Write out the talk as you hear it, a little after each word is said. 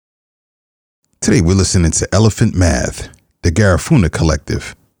Today we're listening to Elephant Math, the Garifuna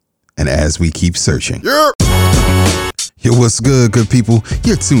Collective, and As We Keep Searching. Yeah. Yo, what's good people?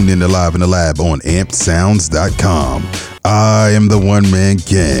 You're tuned in to Live in the Lab on ampedsounds.com. I am the One Man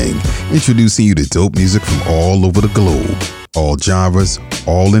Gang, introducing you to dope music from all over the globe. All genres,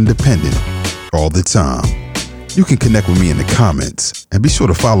 all independent, all the time. You can connect with me in the comments, and be sure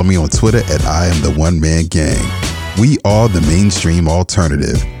to follow me on Twitter at I am the One Man Gang. We are the mainstream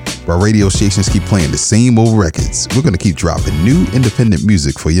alternative. While radio stations keep playing the same old records, we're going to keep dropping new independent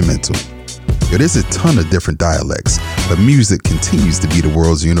music for your mental. Yo, there's a ton of different dialects, but music continues to be the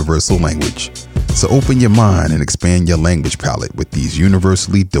world's universal language. So open your mind and expand your language palette with these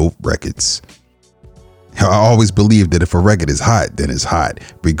universally dope records. I always believed that if a record is hot, then it's hot,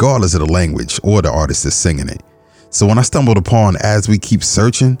 regardless of the language or the artist that's singing it. So when I stumbled upon As We Keep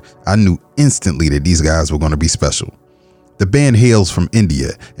Searching, I knew instantly that these guys were going to be special. The band hails from India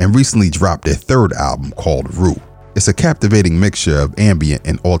and recently dropped their third album called Roo. It's a captivating mixture of ambient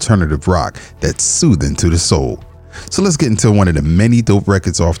and alternative rock that's soothing to the soul. So let's get into one of the many dope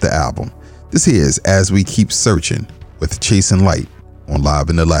records off the album. This here is As We Keep Searching with Chasing Light on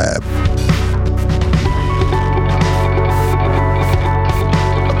Live in the Lab.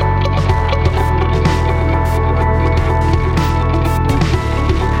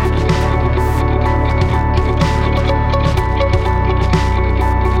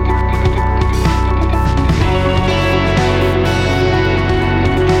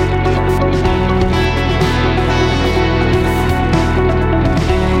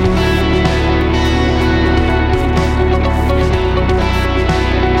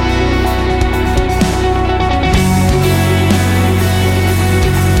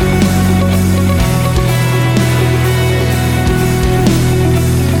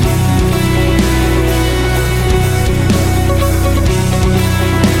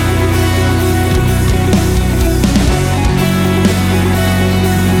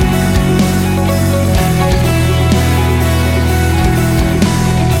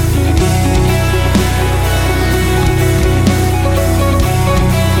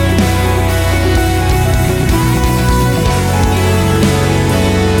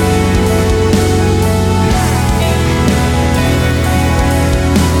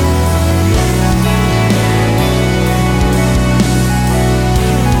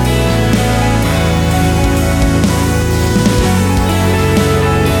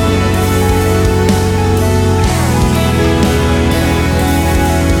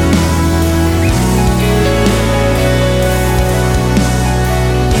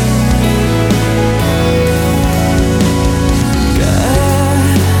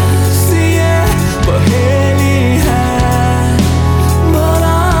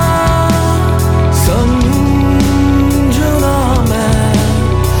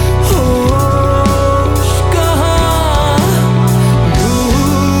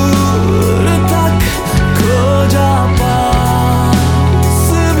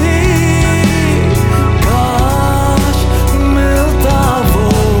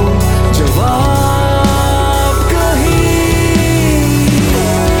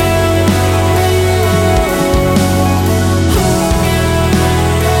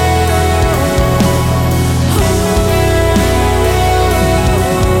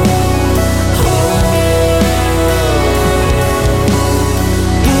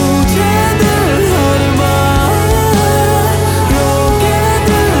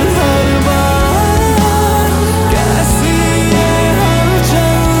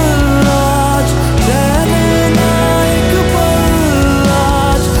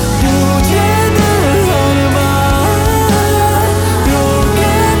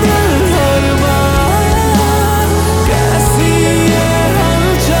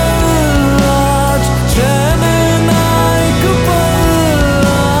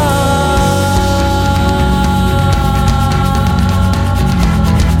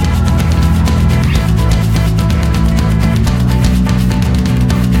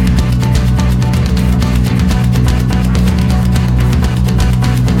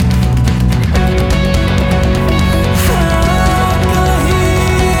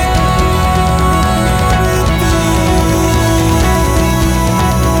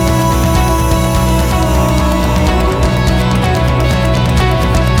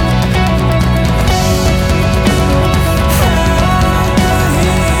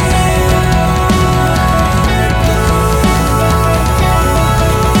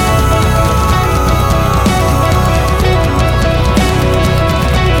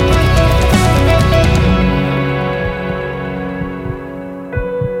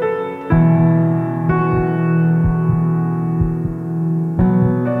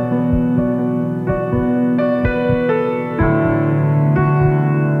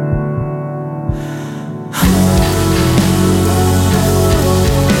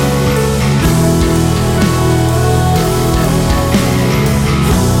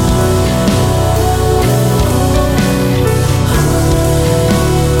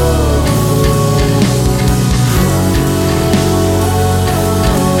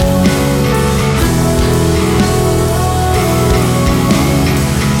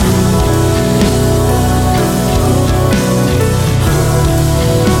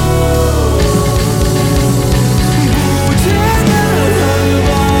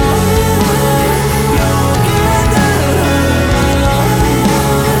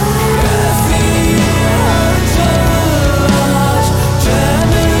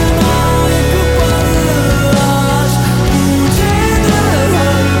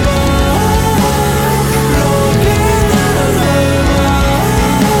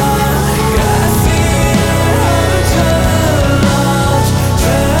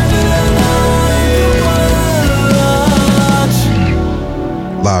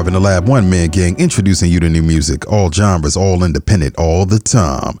 Live in the Lab, one man gang, introducing you to new music, all genres, all independent, all the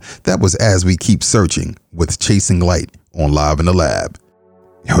time. That was As We Keep Searching with Chasing Light on Live in the Lab.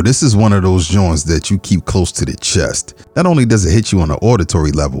 Yo, this is one of those joints that you keep close to the chest. Not only does it hit you on an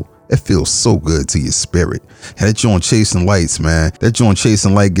auditory level, it feels so good to your spirit. And that joint Chasing Lights, man, that joint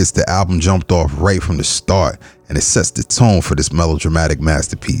Chasing Light gets the album jumped off right from the start, and it sets the tone for this melodramatic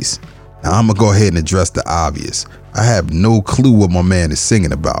masterpiece. Now, I'm gonna go ahead and address the obvious. I have no clue what my man is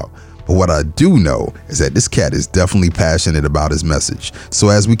singing about, but what I do know is that this cat is definitely passionate about his message. So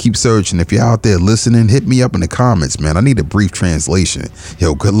as we keep searching, if you're out there listening, hit me up in the comments, man. I need a brief translation.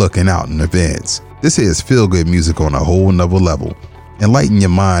 Yo, good looking out in advance. This here is feel-good music on a whole nother level. Enlighten your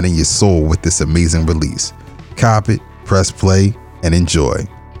mind and your soul with this amazing release. Cop it, press play, and enjoy.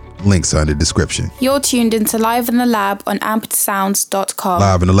 Links are in the description. You're tuned into Live in the Lab on ampedsounds.com.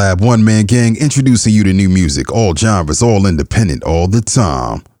 Live in the Lab, one man gang, introducing you to new music, all genres, all independent, all the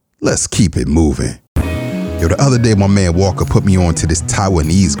time. Let's keep it moving. Yo, the other day my man Walker put me on to this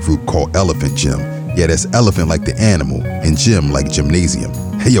Taiwanese group called Elephant Gym. Yeah, that's elephant like the animal and gym like gymnasium.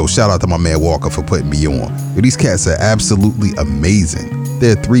 Hey yo, shout out to my man Walker for putting me on. Yo, these cats are absolutely amazing.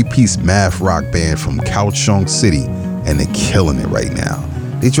 They're a three-piece math rock band from Kaohsiung City, and they're killing it right now.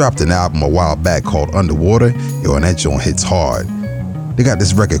 They dropped an album a while back called Underwater, yo, and that joint hits hard. They got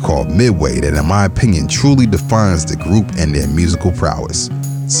this record called Midway that in my opinion truly defines the group and their musical prowess.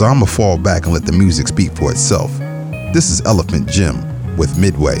 So I'ma fall back and let the music speak for itself. This is Elephant Gym with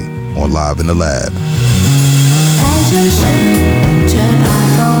Midway on Live in the Lab.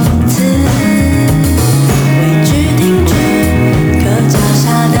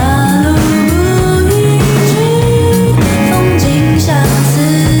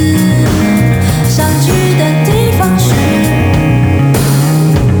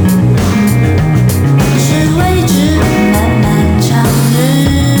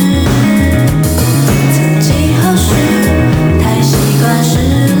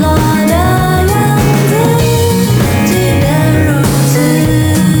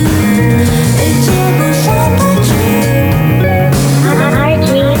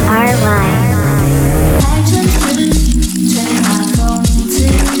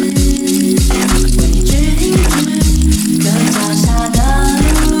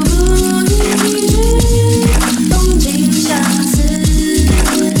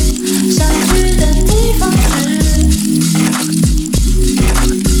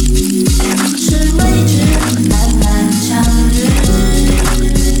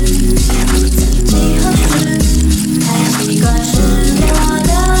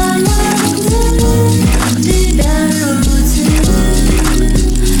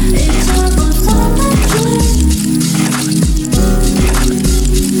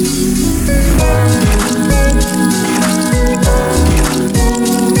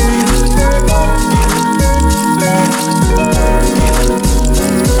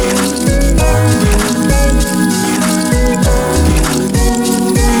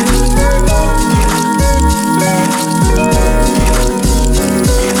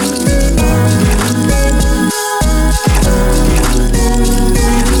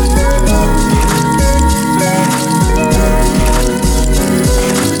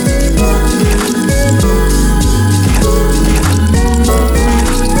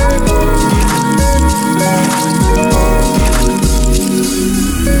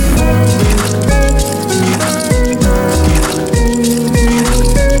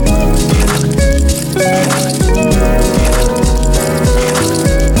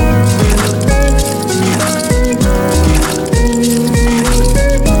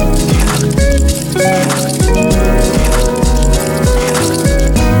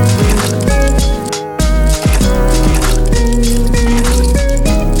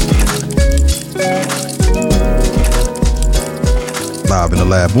 Live in the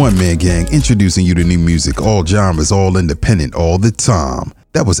Lab, one man gang, introducing you to new music, all genres, all independent, all the time.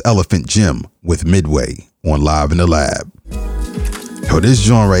 That was Elephant Gym with Midway on Live in the Lab. Yo, this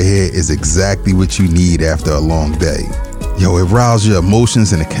joint right here is exactly what you need after a long day. Yo, it rouses your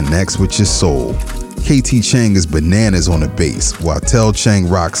emotions and it connects with your soul. KT Chang is bananas on the bass, while Tel Chang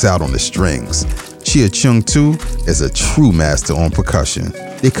rocks out on the strings. Chia Chung too is a true master on percussion.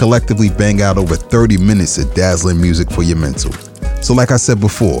 They collectively bang out over 30 minutes of dazzling music for your mental. So like I said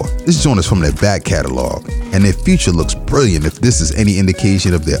before, this joint is from their back catalog, and their future looks brilliant if this is any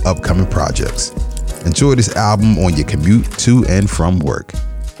indication of their upcoming projects. Enjoy this album on your commute to and from work.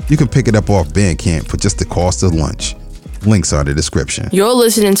 You can pick it up off Bandcamp for just the cost of lunch. Links are in the description. You're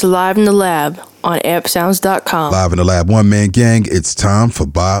listening to Live in the Lab on ampedsounds.com. Live in the Lab, one man gang, it's time for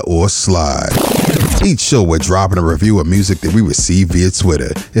Buy or Slide. Each show we're dropping a review of music that we receive via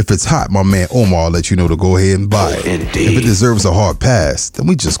Twitter. If it's hot, my man Omar will let you know to go ahead and buy it. Indeed. If it deserves a hard pass, then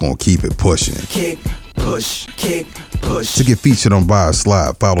we just gonna keep it pushing. Kick, push, kick, push. To get featured on Buy a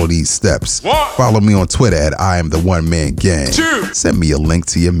Slide, follow these steps. 1. Follow me on Twitter at I Am The One Man Gang. 2. Send me a link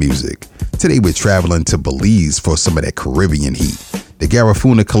to your music. Today we're traveling to Belize for some of that Caribbean heat. The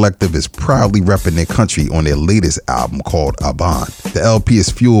Garifuna Collective is proudly repping their country on their latest album called Aban. The LP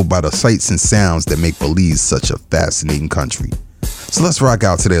is fueled by the sights and sounds that make Belize such a fascinating country. So let's rock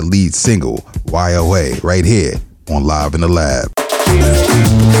out to their lead single, YOA, right here on Live in the Lab.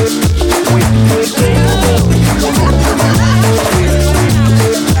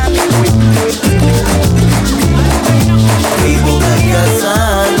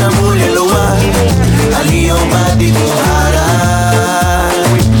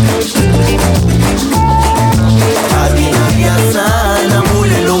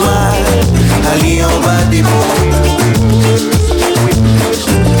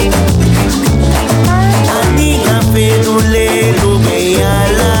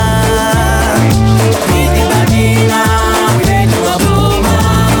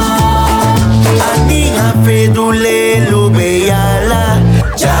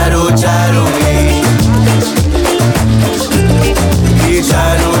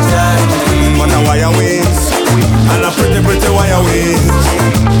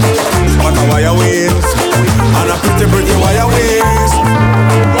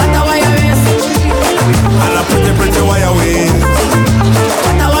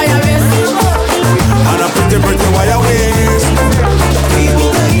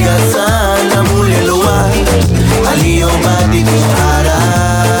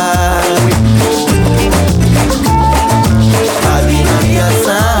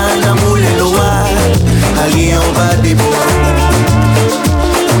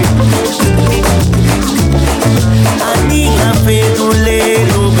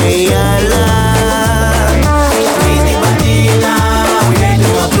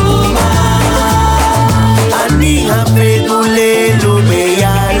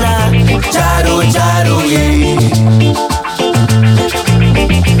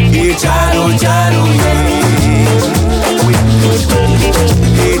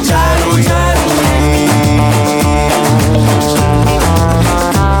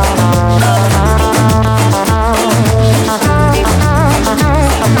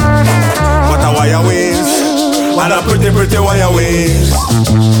 Pretty wire waist.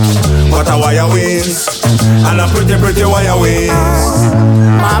 What a wire waist. And a pretty wire waist.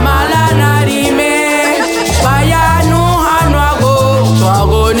 Mama la narime, baya nu hanwago,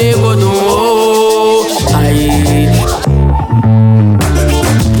 twago ne godu. Aye.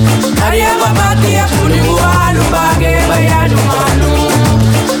 Ariya babati ya kunigu alu bage baya nu manu.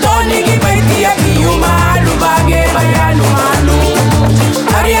 Toni ki baiti ya kiyuma alu bage baya nu manu.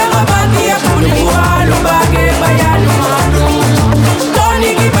 Ariya babati ya kunigu alu bage baya nu manu.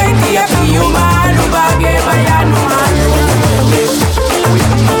 Toni ki baiti ya kiyuma alu bage baya nu manu.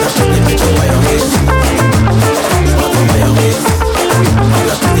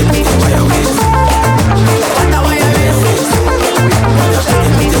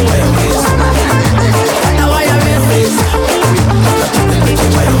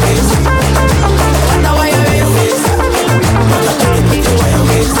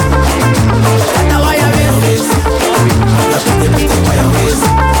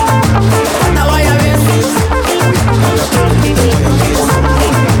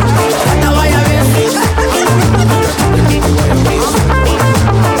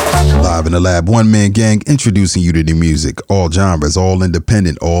 In the Lab, One Man Gang, introducing you to the music, all genres, all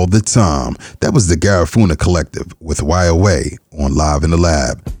independent, all the time. That was the Garifuna Collective with YOA on Live in the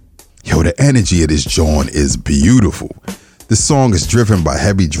Lab. Yo, the energy of this joint is beautiful. The song is driven by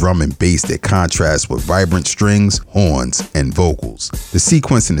heavy drum and bass that contrasts with vibrant strings, horns, and vocals. The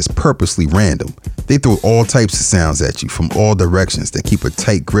sequencing is purposely random. They throw all types of sounds at you from all directions that keep a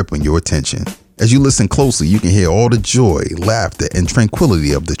tight grip on your attention. As you listen closely, you can hear all the joy, laughter, and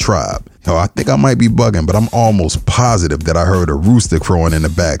tranquility of the tribe. Yo, I think I might be bugging, but I'm almost positive that I heard a rooster crowing in the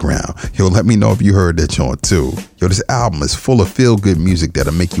background. Yo, let me know if you heard that joint too. Yo, this album is full of feel-good music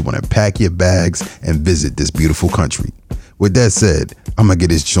that'll make you want to pack your bags and visit this beautiful country. With that said, I'm gonna get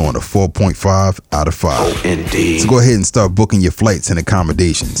this joint a 4.5 out of 5. Oh, indeed. So go ahead and start booking your flights and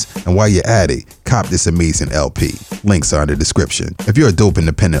accommodations. And while you're at it, cop this amazing LP. Links are in the description. If you're a dope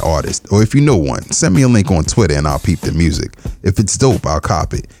independent artist, or if you know one, send me a link on Twitter and I'll peep the music. If it's dope, I'll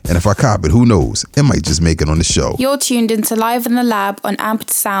cop it. And if I cop it, who knows? It might just make it on the show. You're tuned into Live in the Lab on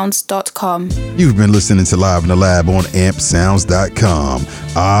ampedsounds.com. You've been listening to Live in the Lab on ampedsounds.com.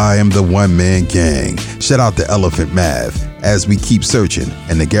 I am the One Man Gang. Shout out to Elephant Mav as we keep searching,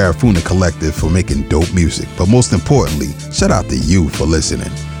 and the Garifuna Collective for making dope music. But most importantly, shout out to you for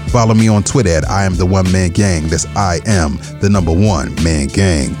listening. Follow me on Twitter at I am the One Man Gang. That's I am the number one man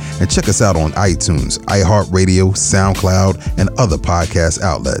gang. And check us out on iTunes, iHeartRadio, SoundCloud, and other podcast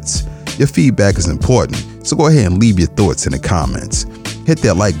outlets. Your feedback is important, so go ahead and leave your thoughts in the comments. Hit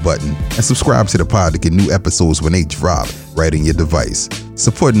that like button and subscribe to the pod to get new episodes when they drop right in your device.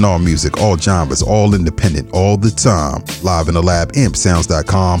 Supporting all music, all genres, all independent, all the time. Live in the Lab,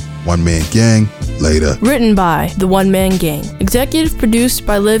 ampedsounds.com. One Man Gang. Later. Written by The One Man Gang. Executive produced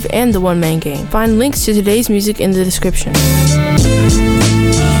by Liv and The One Man Gang. Find links to today's music in the description.